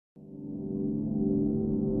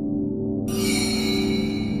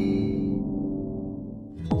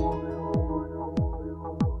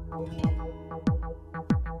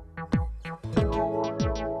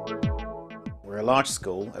large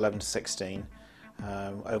school, 11 to 16,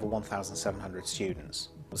 over 1,700 students.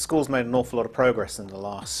 The school's made an awful lot of progress in the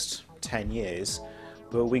last 10 years,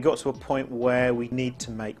 but we got to a point where we need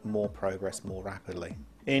to make more progress more rapidly.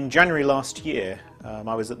 In January last year,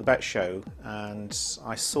 I was at the BET show and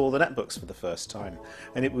I saw the netbooks for the first time,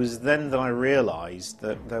 and it was then that I realised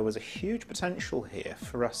that there was a huge potential here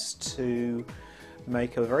for us to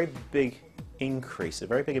make a very big increase, a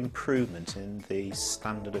very big improvement in the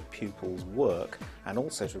standard of pupils' work, and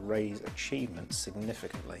also to raise achievement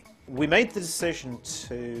significantly. We made the decision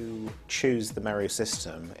to choose the MERU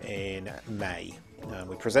system in May.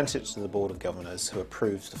 We presented it to the Board of Governors, who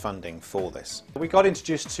approved the funding for this. We got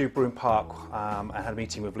introduced to Brune Park and had a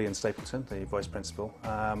meeting with Leon Stapleton, the Vice Principal,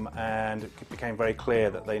 and it became very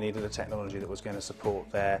clear that they needed a technology that was going to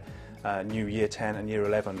support their new Year 10 and Year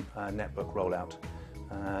 11 netbook rollout.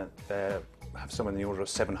 They have somewhere in the order of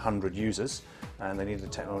 700 users, and they needed a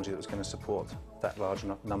technology that was going to support that large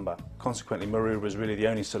number. Consequently, MERU was really the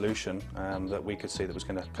only solution that we could see that was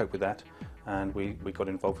going to cope with that, and we got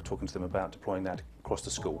involved with talking to them about deploying that across the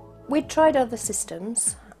school. We'd tried other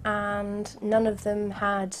systems and none of them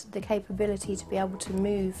had the capability to be able to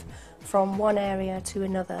move from one area to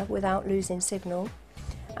another without losing signal.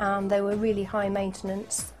 They were really high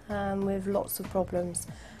maintenance with lots of problems.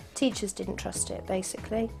 Teachers didn't trust it,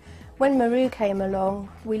 basically. When MERU came along,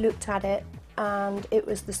 we looked at it and it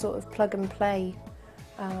was the sort of plug and play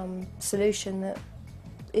solution that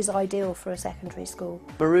is ideal for a secondary school.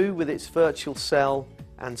 MERU, with its virtual cell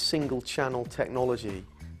and single channel technology,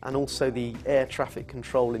 and also the air traffic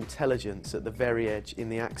control intelligence at the very edge in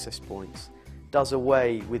the access points, does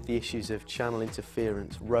away with the issues of channel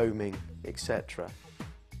interference, roaming, etc.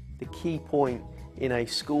 The key point in a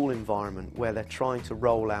school environment where they're trying to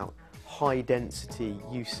roll out high density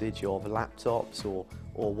usage of laptops or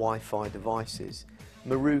Wi-Fi devices,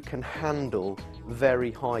 MERU can handle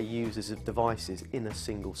very high users of devices in a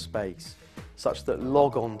single space, such that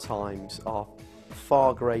log-on times are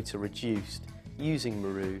far greater reduced using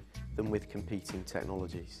MERU than with competing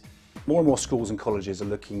technologies. More and more schools and colleges are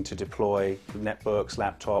looking to deploy netbooks,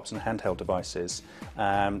 laptops and handheld devices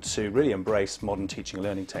to really embrace modern teaching and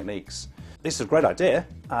learning techniques. This is a great idea,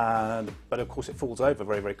 but of course it falls over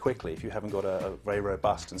very, very quickly if you haven't got a very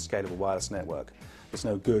robust and scalable wireless network. It's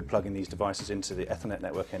no good plugging these devices into the Ethernet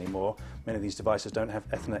network anymore. Many of these devices don't have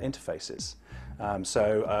Ethernet interfaces.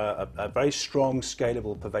 So a very strong,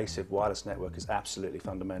 scalable, pervasive wireless network is absolutely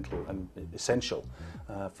fundamental and essential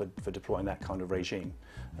for deploying that kind of regime.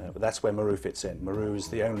 But that's where MERU fits in. MERU is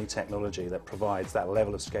the only technology that provides that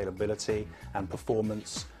level of scalability and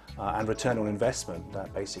performance and return on investment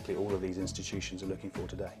that basically all of these institutions are looking for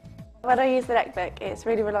today. When I use the netbook, it's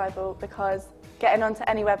really reliable because getting onto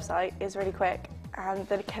any website is really quick and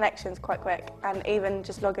the connection's quite quick, and even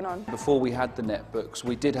just logging on. Before we had the netbooks,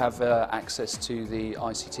 we did have access to the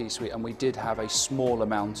ICT suite, and we did have a small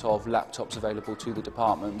amount of laptops available to the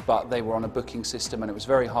department, but they were on a booking system and it was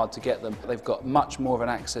very hard to get them. They've got much more of an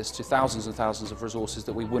access to thousands and thousands of resources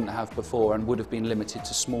that we wouldn't have before and would have been limited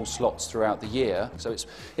to small slots throughout the year. So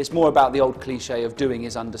it's more about the old cliche of doing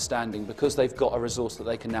is understanding. Because they've got a resource that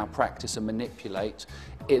they can now practice and manipulate,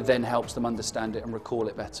 it then helps them understand it and recall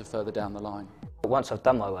it better further down the line. Once I've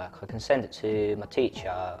done my work, I can send it to my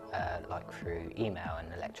teacher, like through email and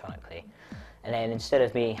electronically. And then instead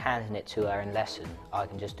of me handing it to her in lesson, I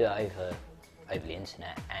can just do it over the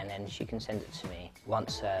internet, and then she can send it to me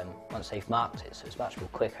once they've marked it, so it's much more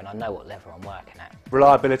quicker and I know what level I'm working at.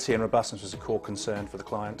 Reliability and robustness was a core concern for the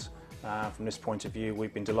client. From this point of view,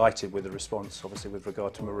 we've been delighted with the response, obviously, with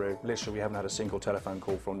regard to MERU. Literally, we haven't had a single telephone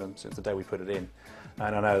call from them since the day we put it in.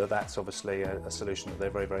 And I know that that's obviously a solution that they're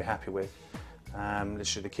very, very happy with.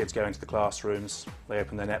 Literally, the kids go into the classrooms, they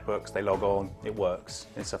open their netbooks, they log on, it works.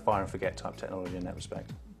 It's a fire and forget type technology in that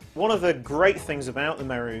respect. One of the great things about the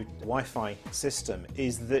MERU Wi-Fi system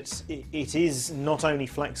is that it is not only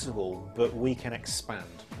flexible, but we can expand.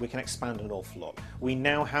 We can expand an awful lot. We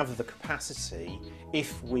now have the capacity,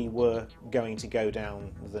 if we were going to go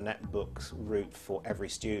down the netbooks route for every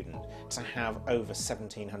student, to have over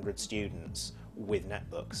 1,700 students with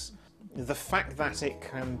netbooks. The fact that it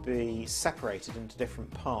can be separated into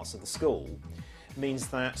different parts of the school means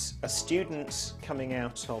that a student coming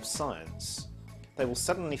out of science, they will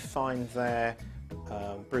suddenly find their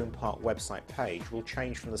Brune Park website page will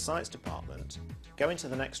change from the science department, go into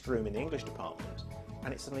the next room in the English department,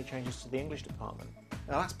 and it suddenly changes to the English department.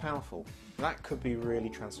 Now that's powerful. That could be really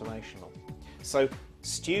transformational. So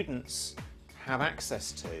students have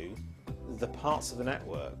access to the parts of the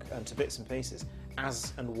network and to bits and pieces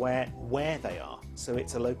as and where they are. So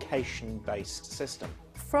it's a location-based system.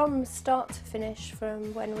 From start to finish,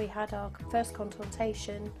 from when we had our first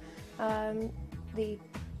consultation, the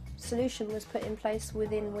solution was put in place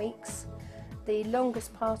within weeks. The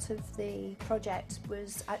longest part of the project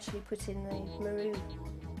was actually putting the Brune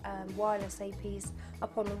wireless APs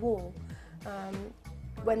up on the wall.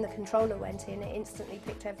 When the controller went in, it instantly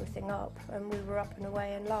picked everything up and we were up and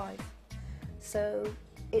away and live. So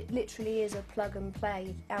it literally is a plug and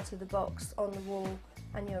play out of the box on the wall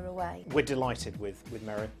and you're away. We're delighted with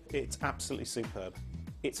Meru. It's absolutely superb.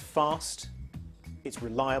 It's fast, it's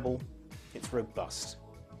reliable, it's robust.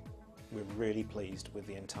 We're really pleased with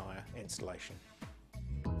the entire installation.